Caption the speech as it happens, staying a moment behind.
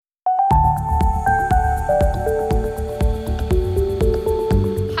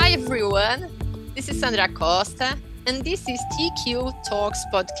This is Sandra Costa, and this is TQ Talks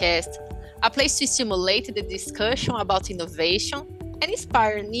podcast, a place to stimulate the discussion about innovation and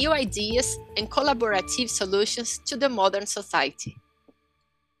inspire new ideas and collaborative solutions to the modern society.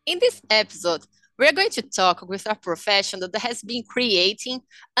 In this episode, we're going to talk with a professional that has been creating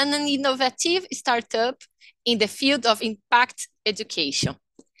an innovative startup in the field of impact education.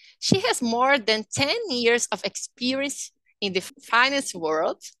 She has more than 10 years of experience in the finance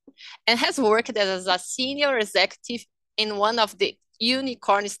world and has worked as a senior executive in one of the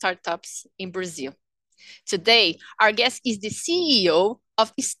unicorn startups in Brazil. Today, our guest is the CEO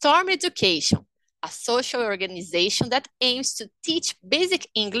of Storm Education, a social organization that aims to teach basic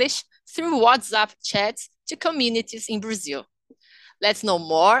English through WhatsApp chats to communities in Brazil. Let's know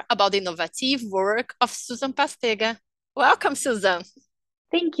more about the innovative work of Susan Pastega. Welcome, Susan.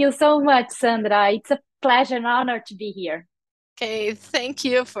 Thank you so much, Sandra. It's a pleasure and honor to be here. Okay, thank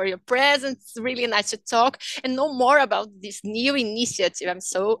you for your presence. It's really nice to talk and know more about this new initiative. I'm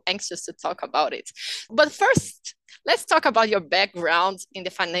so anxious to talk about it. But first, let's talk about your background in the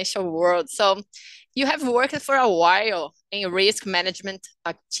financial world. So you have worked for a while in risk management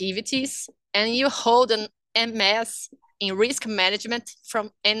activities, and you hold an MS in risk management from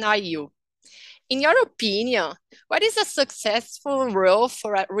NIU. In your opinion, what is a successful role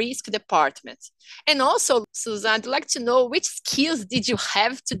for a risk department? And also, Susan, I'd like to know which skills did you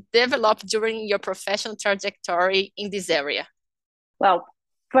have to develop during your professional trajectory in this area? Well,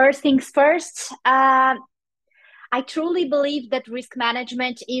 first things first, I truly believe that risk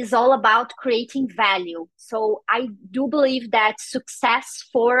management is all about creating value. So I do believe that success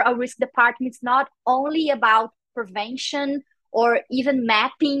for a risk department is not only about prevention or even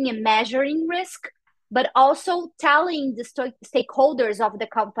mapping and measuring risk, but also telling the stakeholders of the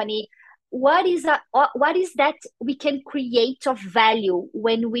company what is that we can create of value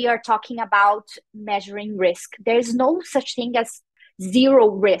when we are talking about measuring risk. There's no such thing as zero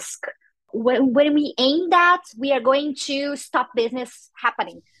risk. When we aim that, we are going to stop business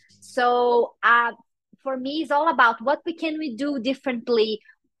happening. So for me, it's all about what can we do differently.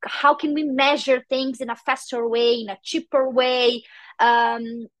 How can we measure things in a faster way, in a cheaper way?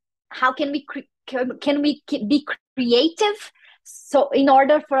 How can we be creative? So in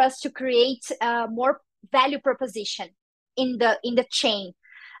order for us to create more value proposition in the chain,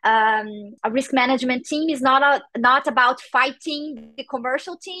 a risk management team is not about fighting the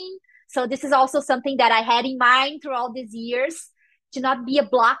commercial team. So this is also something that I had in mind through all these years, to not be a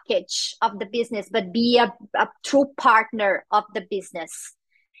blockage of the business, but be a true partner of the business.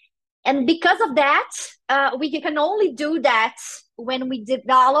 And because of that, we can only do that when we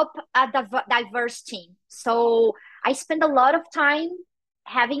develop a diverse team. So I spend a lot of time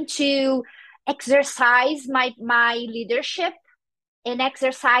having to exercise my leadership and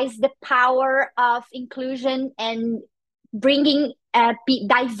exercise the power of inclusion and bringing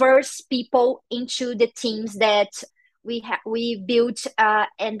diverse people into the teams that we built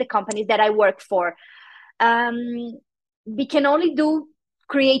and the companies that I work for. We can only do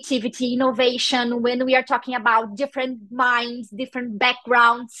creativity, innovation, when we are talking about different minds, different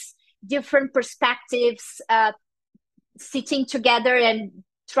backgrounds, different perspectives, sitting together and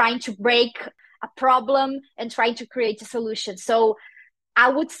trying to break a problem and trying to create a solution. So I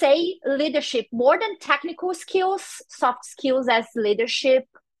would say leadership, more than technical skills, soft skills as leadership,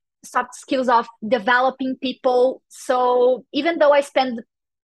 soft skills of developing people. So even though I spent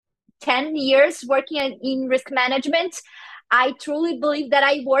 10 years working in risk management, I truly believe that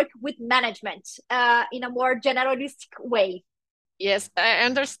I work with management in a more generalistic way. Yes, I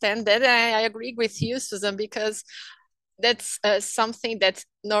understand that. I agree with you, Susan, because that's something that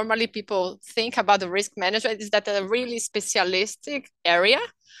normally people think about the risk management is that a really specialistic area.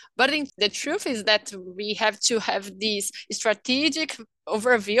 But the truth is that we have to have this strategic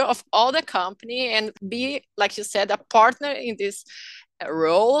overview of all the company and be, like you said, a partner in this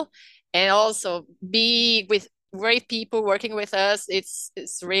role, and also be with great people working with us. It's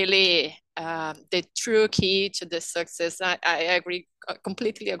really the true key to the success. I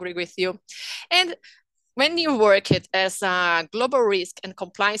completely agree with you. And when you worked as a global risk and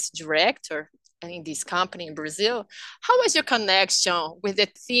compliance director in this company in Brazil, how was your connection with the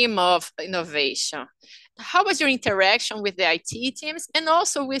theme of innovation? How was your interaction with the IT teams and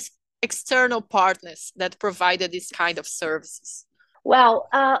also with external partners that provided this kind of services? Well,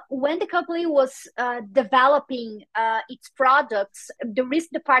 when the company was developing its products, the risk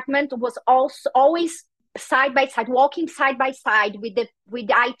department was also always side by side, walking side by side with the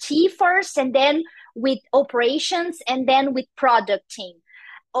IT first, and then with operations, and then with product team.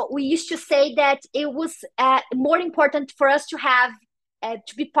 We used to say that it was more important for us to have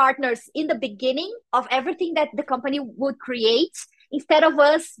to be partners in the beginning of everything that the company would create, instead of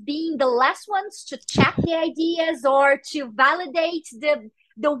us being the last ones to check the ideas or to validate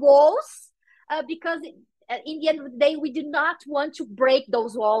the walls, because in the end of the day, we do not want to break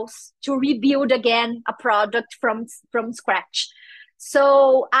those walls to rebuild again a product from scratch.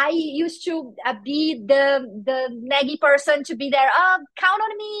 So I used to be the naggy person to be there. Count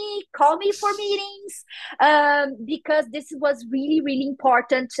on me, call me for meetings, because this was really, really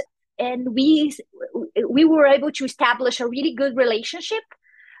important, and we were able to establish a really good relationship,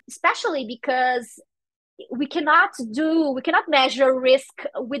 especially because we cannot measure risk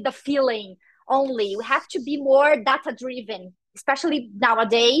with the feeling only. We have to be more data driven, especially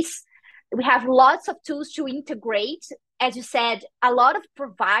nowadays. We have lots of tools to integrate. As you said, a lot of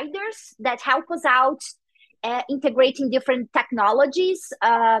providers that help us out integrating different technologies,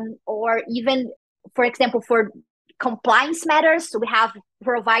 or even, for example, for compliance matters. So we have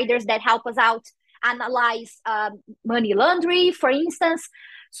providers that help us out analyze money laundering, for instance.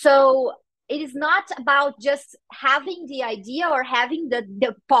 So it is not about just having the idea or having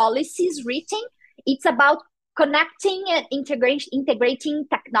the policies written. It's about connecting and integrating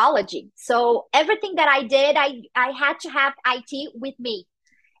technology. So everything that I did, I had to have IT with me.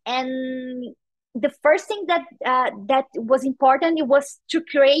 And the first thing that was important, it was to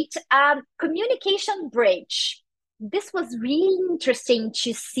create a communication bridge. This was really interesting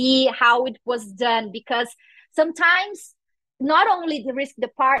to see how it was done, because sometimes not only the risk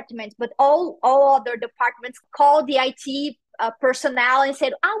department, but all other departments call the IT personnel and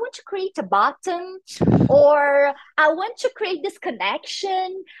said, I want to create a button, or I want to create this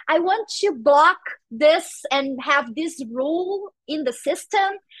connection. I want to block this and have this rule in the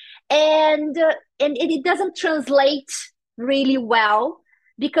system. And it doesn't translate really well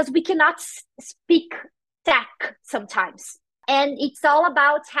because we cannot speak tech sometimes. And it's all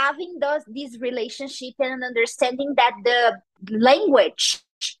about having this relationship and understanding that the language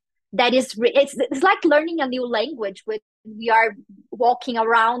that is, it's like learning a new language when we are walking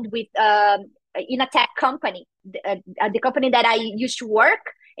around with in a tech company. The company that I used to work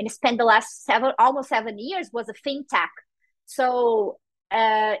and spend the last almost 7 years was a fintech. So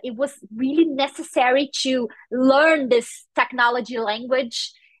it was really necessary to learn this technology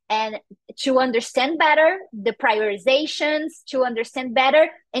language and to understand better the prioritizations, to understand better,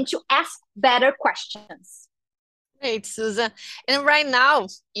 and to ask better questions. Great, Susan. And right now,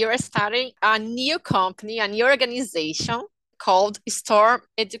 you're starting a new company, a new organization called Storm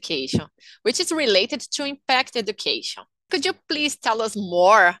Education, which is related to impact education. Could you please tell us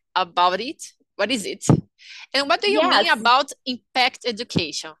more about it? What is it? And what do you mean about impact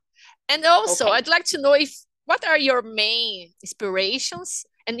education? And also, I'd like to know what are your main inspirations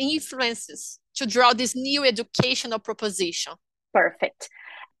and influences to draw this new educational proposition? Perfect.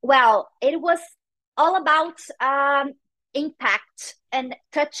 Well, it was all about impact and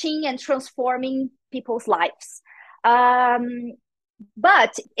touching and transforming people's lives.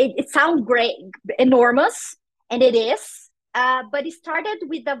 But it sounds great, enormous, and it is. But it started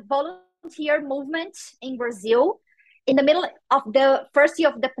with the volunteer movement in Brazil in the middle of the first year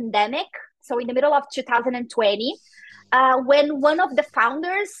of the pandemic. So in the middle of 2020, when one of the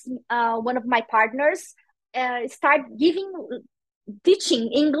founders, one of my partners, started teaching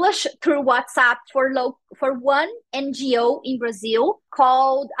English through WhatsApp for one NGO in Brazil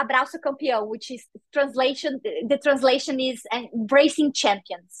called Abraço Campeão, which is the translation is Embracing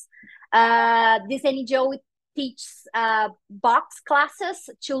Champions. This NGO teaches box classes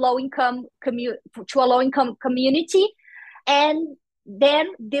to a low-income community, and then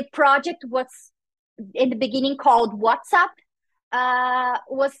the project was in the beginning called WhatsApp,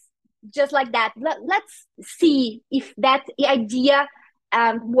 was just like that. Let's see if that idea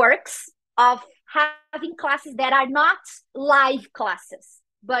works, of having classes that are not live classes,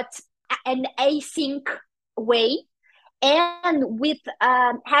 but an async way, and with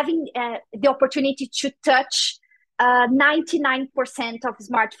having the opportunity to touch 99% of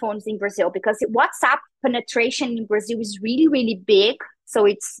smartphones in Brazil, because WhatsApp penetration in Brazil is really, really big. So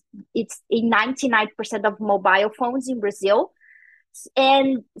it's in 99% of mobile phones in Brazil,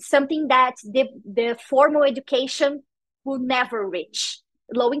 and something that the formal education will never reach.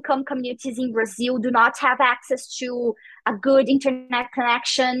 Low-income communities in Brazil do not have access to a good internet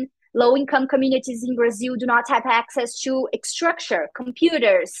connection. Low-income communities in Brazil do not have access to structure,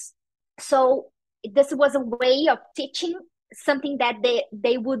 computers. So this was a way of teaching something that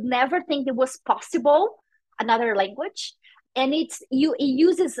they would never think it was possible, another language. And it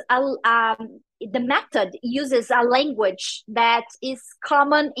uses the method uses a language that is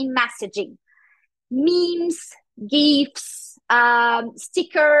common in messaging, memes, GIFs,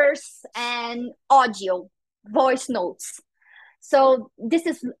 stickers, and audio, voice notes. So this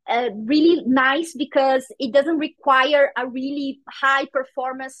is really nice because it doesn't require a really high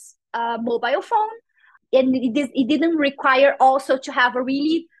performance mobile phone. And it didn't require also to have a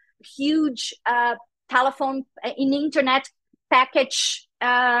really huge telephone in internet package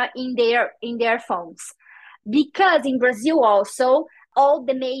in their phones, because in Brazil also all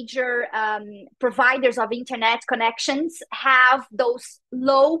the major providers of internet connections have those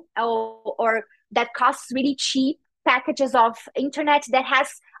low or that costs really cheap packages of internet that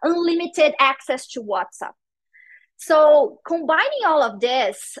has unlimited access to WhatsApp. So combining all of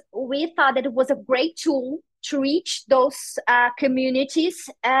this, we thought that it was a great tool to reach those communities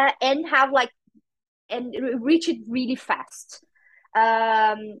and reach it really fast.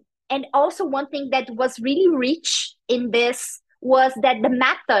 And also one thing that was really rich in this was that the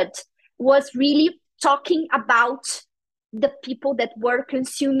method was really talking about the people that were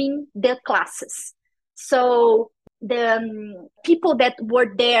consuming the classes. So the people that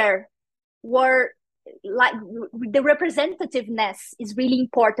were there were like, the representativeness is really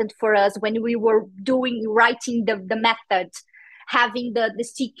important for us when we were writing the method, having the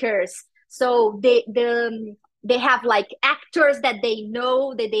stickers. So they have like actors that they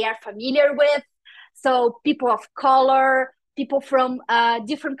know, that they are familiar with. So people of color, people from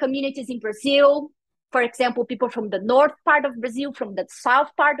different communities in Brazil. For example, people from the north part of Brazil, from the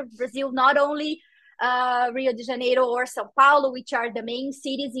south part of Brazil, not only Rio de Janeiro or Sao Paulo, which are the main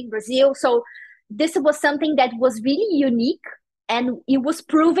cities in Brazil. So this was something that was really unique, and it was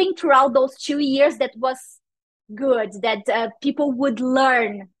proving throughout those 2 years that was good, that people would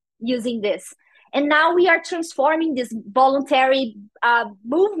learn using this. And now we are transforming this voluntary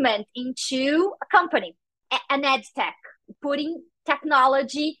movement into a company, an ed tech, putting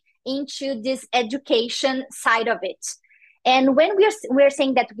technology into this education side of it. And when we're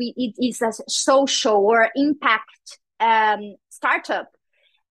saying that it is a social or impact startup,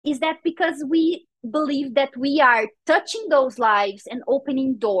 is that because we believe that we are touching those lives and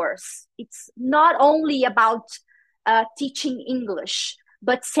opening doors. It's not only about teaching English,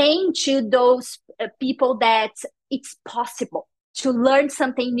 but saying to those people that it's possible to learn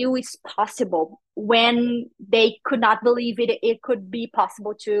something new is possible when they could not believe it could be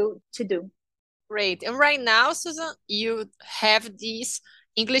possible to do. Great. And right now, Susan, you have this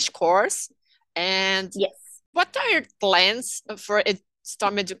English course. And yes, what are your plans for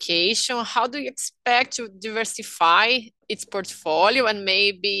Storm Education? How do you expect to diversify its portfolio and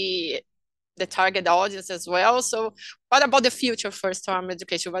maybe the target audience as well? So what about the future for Storm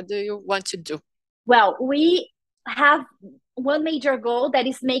Education? What do you want to do? Well, we have one major goal that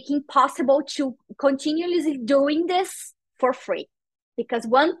is making possible to continuously doing this for free. Because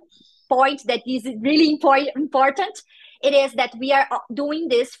one point that is really important, it is that we are doing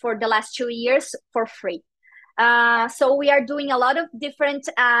this for the last 2 years for free. So we are doing a lot of different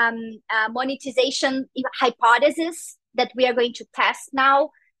monetization hypotheses that we are going to test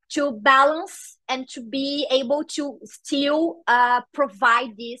now to balance and to be able to still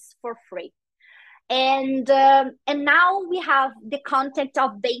provide this for free. And now we have the content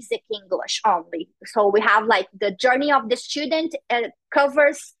of basic English only. So we have like the journey of the student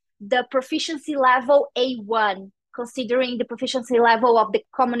covers the proficiency level A1, considering the proficiency level of the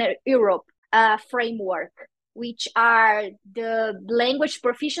Common Europe framework, which are the language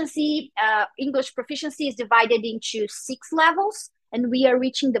proficiency. English proficiency is divided into 6 levels, and we are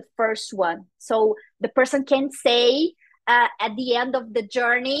reaching the first one. So the person can say at the end of the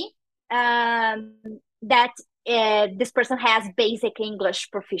journey that this person has basic English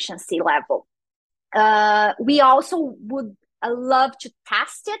proficiency level. We also would love to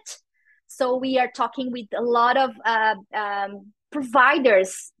test it. So we are talking with a lot of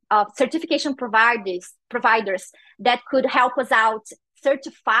providers, certification providers that could help us out,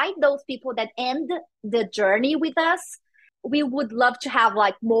 certify those people that end the journey with us. We would love to have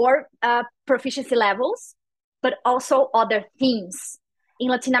like more proficiency levels, but also other themes. In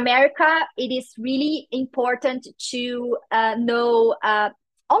Latin America, it is really important to know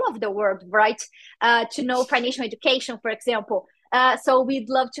all of the world, right? To know financial education, for example. So we'd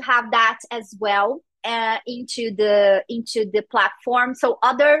love to have that as well into the platform. So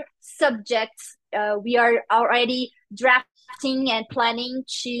other subjects we are already drafting and planning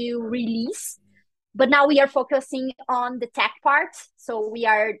to release, but now we are focusing on the tech part. So we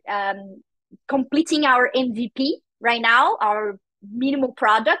are completing our MVP right now, our minimal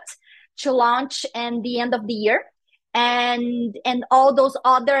product to launch at the end of the year, and all those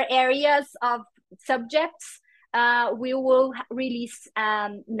other areas of subjects we will release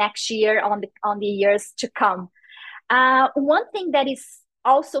next year on the years to come. One thing that is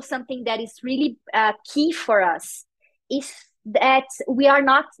also something that is really key for us is that we are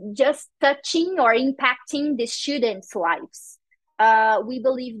not just touching or impacting the students' lives. We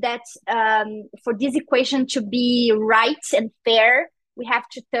believe that for this equation to be right and fair, we have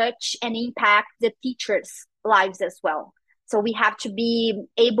to touch and impact the teachers' lives as well. So we have to be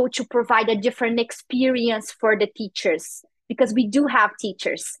able to provide a different experience for the teachers, because we do have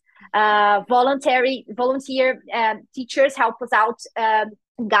teachers. Volunteer teachers help us out,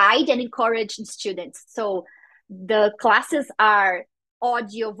 guide and encourage the students. So the classes are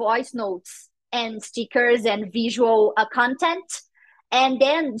audio, voice notes, and stickers and visual content, and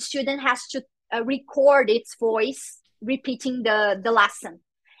then the student has to record its voice repeating the lesson.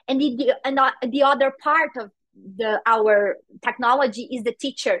 And the other part of our technology is the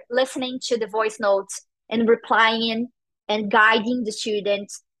teacher listening to the voice notes and replying and guiding the student,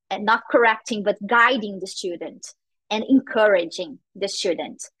 and not correcting, but guiding the student and encouraging the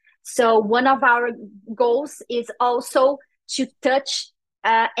student. So one of our goals is also to touch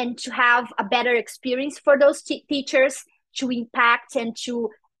and to have a better experience for those teachers, to impact and to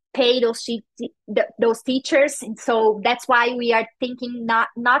pay those teachers. And so that's why we are thinking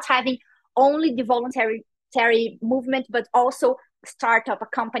not having only the voluntary movement, but also start up a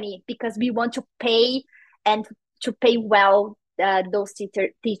company, because we want to pay, and to pay well those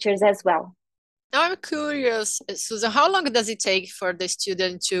teachers as well. Now I'm curious, Susan, how long does it take for the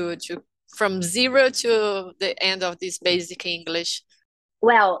student to from zero to the end of this basic English?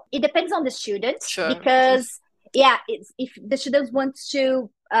 Well, it depends on the students, Sure. because if the students want to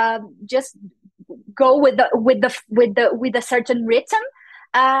just go with a certain rhythm,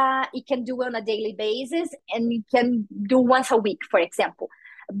 it can do on a daily basis, and it can do once a week, for example.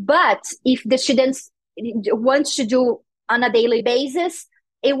 But if the students want to do on a daily basis,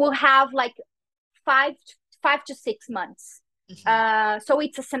 it will have like 5 to 6 months. So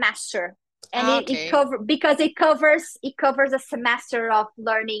it's a semester, and it covers a semester of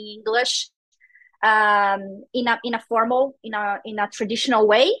learning English in a traditional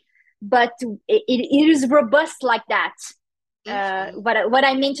way, but it is robust like that. What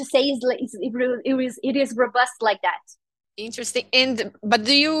I mean to say is it is robust like that. Interesting. But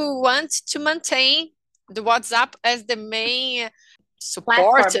do you want to maintain the WhatsApp as the main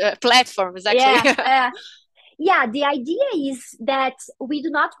support platform? Exactly. Yeah. The idea is that we do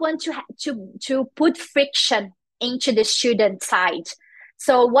not want to put friction into the student side.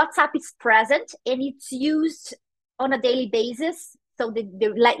 So WhatsApp is present and it's used on a daily basis. So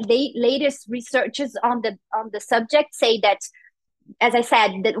the latest researches on the subject say that, as I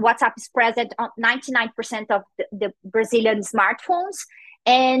said, that WhatsApp is present on 99% of the Brazilian smartphones,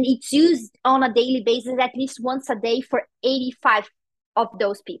 and it's used on a daily basis at least once a day for 85% of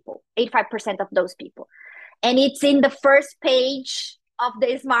those people. And it's in the first page of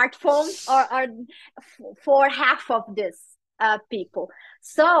the smartphone, or for half of this people.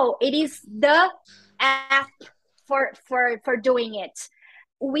 So it is the app for doing it.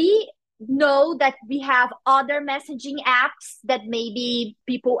 We know that we have other messaging apps that maybe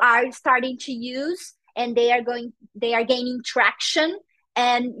people are starting to use, and they are gaining traction,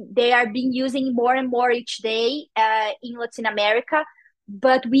 and they are being using more and more each day in Latin America.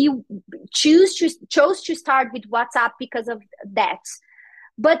 But we chose to start with WhatsApp because of that.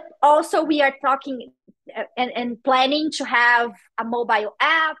 But also we are talking and planning to have a mobile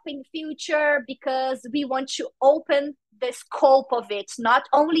app in the future, because we want to open the scope of it, not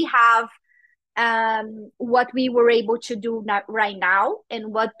only have what we were able to do right now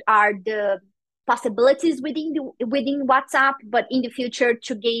and what are the possibilities within WhatsApp, but in the future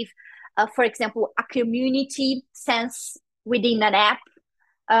to give, for example, a community sense within an app.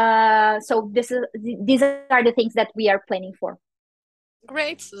 So these are the things that we are planning for.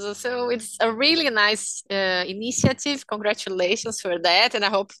 Great. So it's a really nice initiative. Congratulations for that. And I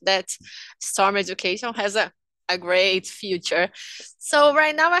hope that Storm Education has a great future. So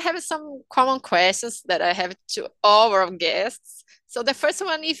right now I have some common questions that I have to all our guests. So the first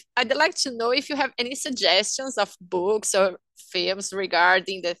one, I'd like to know if you have any suggestions of books or films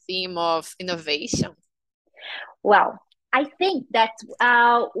regarding the theme of innovation. Well, I think that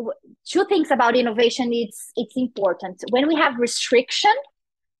two things about innovation, it's important. When we have restriction,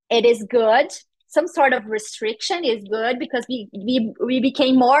 it is good. Some sort of restriction is good, because we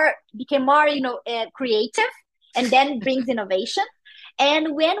became more creative, and then brings innovation.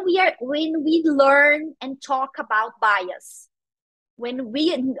 And when we learn and talk about bias, when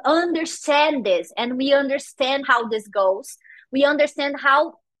we understand this and we understand how this goes, we understand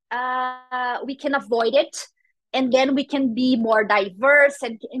how we can avoid it. and then we can be more diverse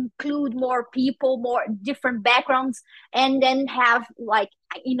and include more people, more different backgrounds, and then have like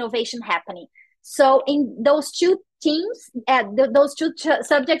innovation happening. So in those two teams, those two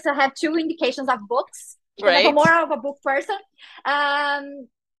subjects, I have two indications of books because I'm Great. more of a book person.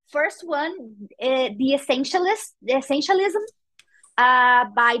 First one, the Essentialism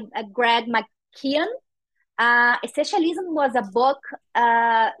by Greg McKeown. Essentialism was a book.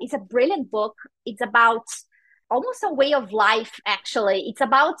 It's a brilliant book. It's about almost a way of life. Actually, it's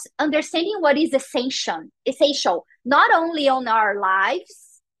about understanding what is essential, not only on our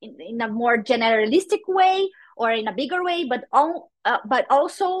lives in a more generalistic way or in a bigger way, but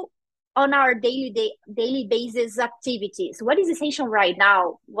also on our daily basis activities. What is essential right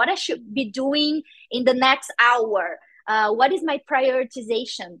now? What I should be doing in the next hour? What is my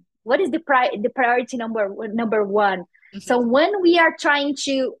prioritization? What is the priority number one? Mm-hmm. So when we are trying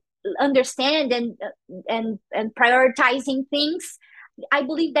to understand and prioritizing things, I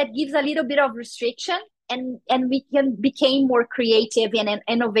believe that gives a little bit of restriction, and we can become more creative, and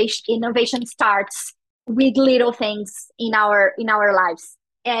innovation starts with little things in our lives.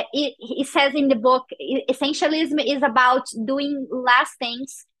 It says in the book, essentialism is about doing less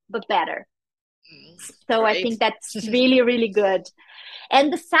things but better. So Great. I think that's really, really good.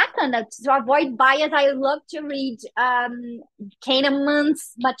 And the second, to avoid bias, I love to read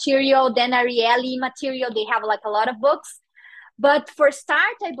Kahneman's material, Dan Ariely material. They have like a lot of books. But for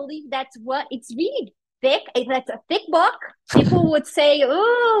start, I believe that's what it's really thick. It's a thick book. People would say,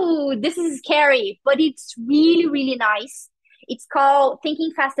 "Oh, this is scary," but it's really, really nice. It's called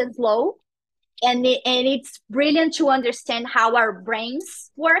Thinking Fast and Slow, and it's brilliant to understand how our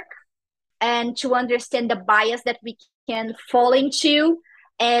brains work and to understand the bias that we can fall into,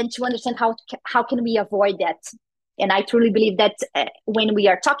 and to understand how can we avoid that. And I truly believe that when we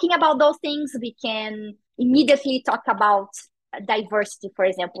are talking about those things, we can immediately talk about diversity, for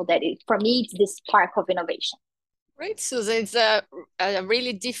example. For me, it's the spark of innovation. Great, Susan. It's a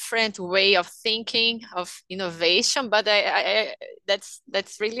really different way of thinking of innovation, but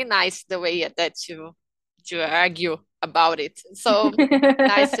that's really nice the way that you argue about it. So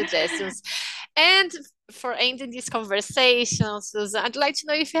nice suggestions. And for ending this conversation, Susan, I'd like to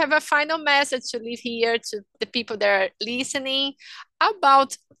know if you have a final message to leave here to the people that are listening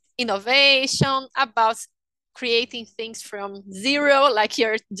about innovation, about creating things from zero, like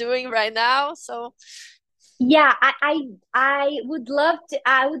you're doing right now. So yeah, I would love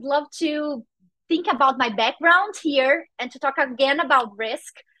to think about my background here and to talk again about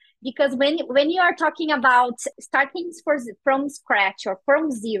risk, because when you are talking about starting from scratch or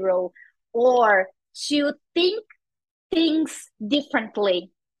from zero, or to think things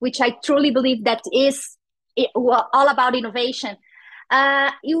differently, which I truly believe that is all about innovation,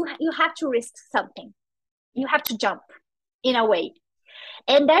 you have to risk something. You have to jump in a way.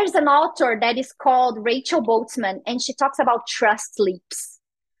 And there's an author that is called Rachel Boatsman, and she talks about trust leaps,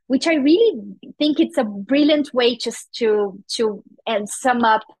 which I really think it's a brilliant way to sum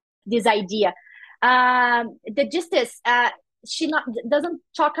up this idea. The justice, she doesn't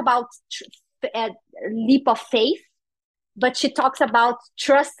talk about leap of faith, but she talks about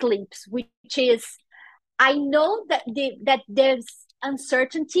trust leaps, which is, I know that there's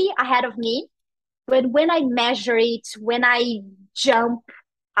uncertainty ahead of me, but when I measure it, when I jump,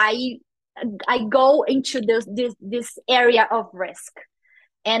 I go into this area of risk,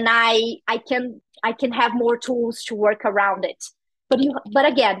 and I can have more tools to work around it. But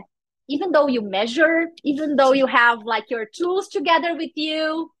again, even though you measure, even though you have like your tools together with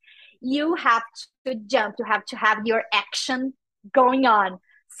you, you have to jump. You have to have your action going on.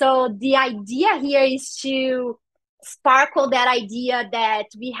 So the idea here is to sparkle that idea that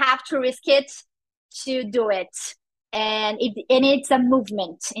we have to risk it to do it. And it's a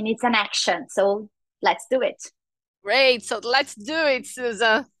movement, and it's an action. So let's do it. Great. So let's do it,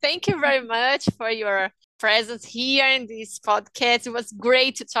 Susan. Thank you very much for your presence here in this podcast. It was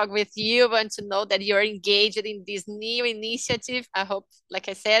great to talk with you and to know that you're engaged in this new initiative. I hope, like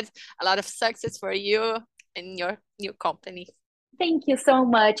I said, a lot of success for you and your new company. Thank you so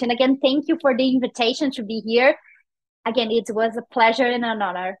much. And again, thank you for the invitation to be here. Again, it was a pleasure and an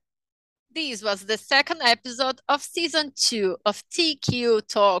honor. This was the second episode of Season 2 of TQ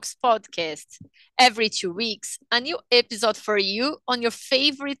Talks podcast. Every 2 weeks, a new episode for you on your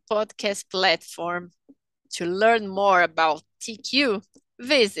favorite podcast platform. To learn more about TQ,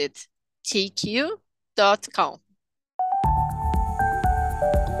 visit tq.com.